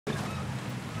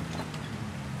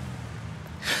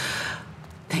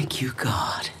Thank you,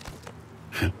 God.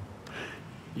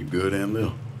 You good, Aunt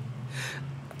Lil?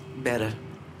 Better.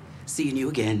 Seeing you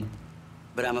again.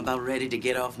 But I'm about ready to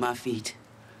get off my feet.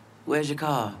 Where's your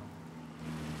car?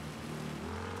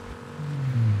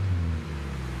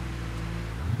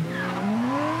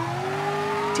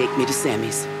 Take me to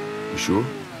Sammy's. You sure?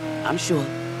 I'm sure.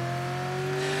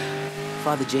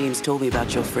 Father James told me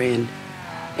about your friend,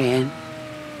 Anne.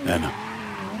 Anna.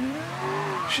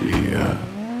 She,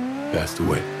 passed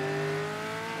away.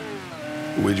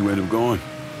 Where'd you end up going?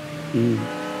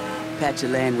 Patch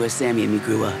of land where Sammy and me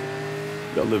grew up.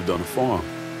 Y'all lived on a farm.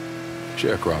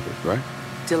 Sharecroppers, right?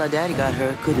 Till our daddy got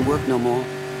hurt, couldn't work no more.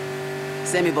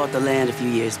 Sammy bought the land a few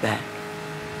years back.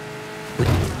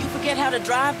 You forget how to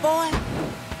drive, boy?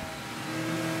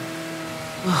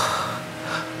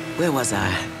 Where was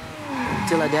I?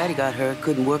 Till our daddy got hurt,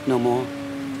 couldn't work no more.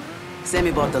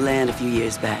 Sammy bought the land a few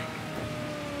years back.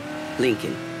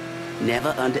 Lincoln, never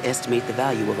underestimate the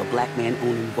value of a black man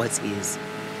owning what's his.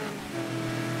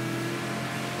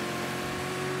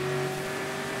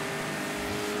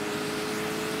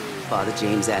 Father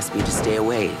James asked me to stay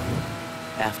away.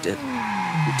 After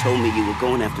he told me you were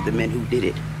going after the men who did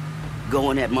it.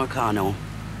 Going at Marcano.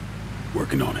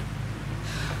 Working on it.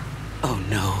 Oh,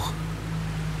 no.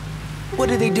 What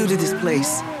did they do to this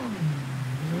place?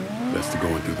 Best to go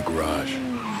in through the garage.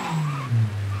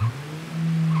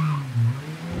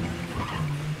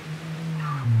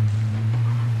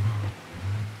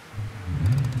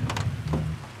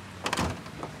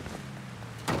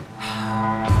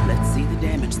 Let's see the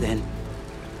damage, then.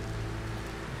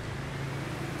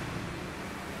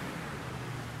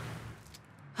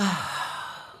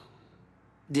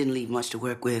 Didn't leave much to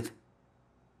work with.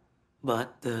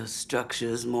 But the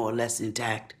structure's more or less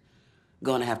intact.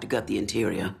 Gonna have to gut the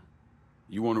interior.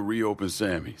 You want to reopen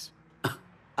Sammy's?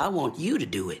 I want you to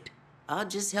do it. I'll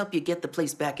just help you get the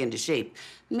place back into shape.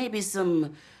 Maybe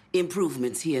some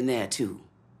improvements here and there, too.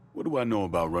 What do I know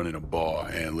about running a bar,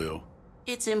 Aunt Lil?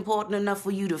 It's important enough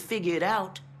for you to figure it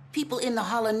out. People in the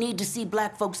holler need to see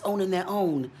black folks owning their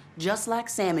own, just like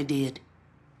Sammy did.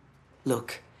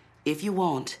 Look, if you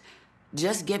want,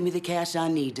 just get me the cash I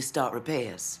need to start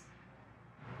repairs.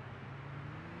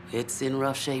 It's in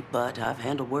rough shape, but I've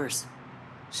handled worse.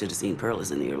 Should have seen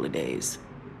Pearlers in the early days.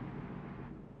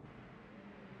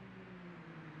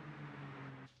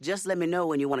 Just let me know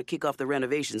when you want to kick off the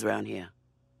renovations around here.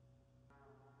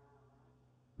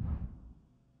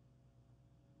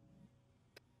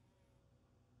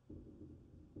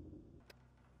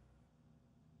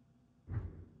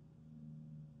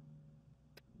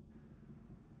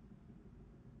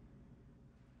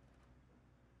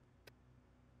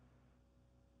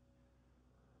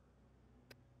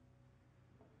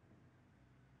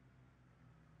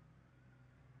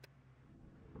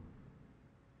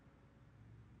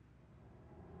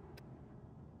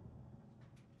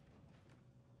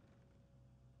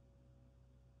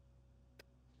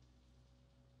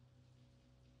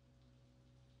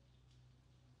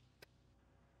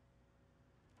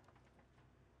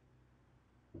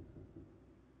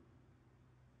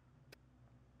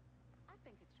 I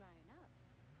think it's dry enough.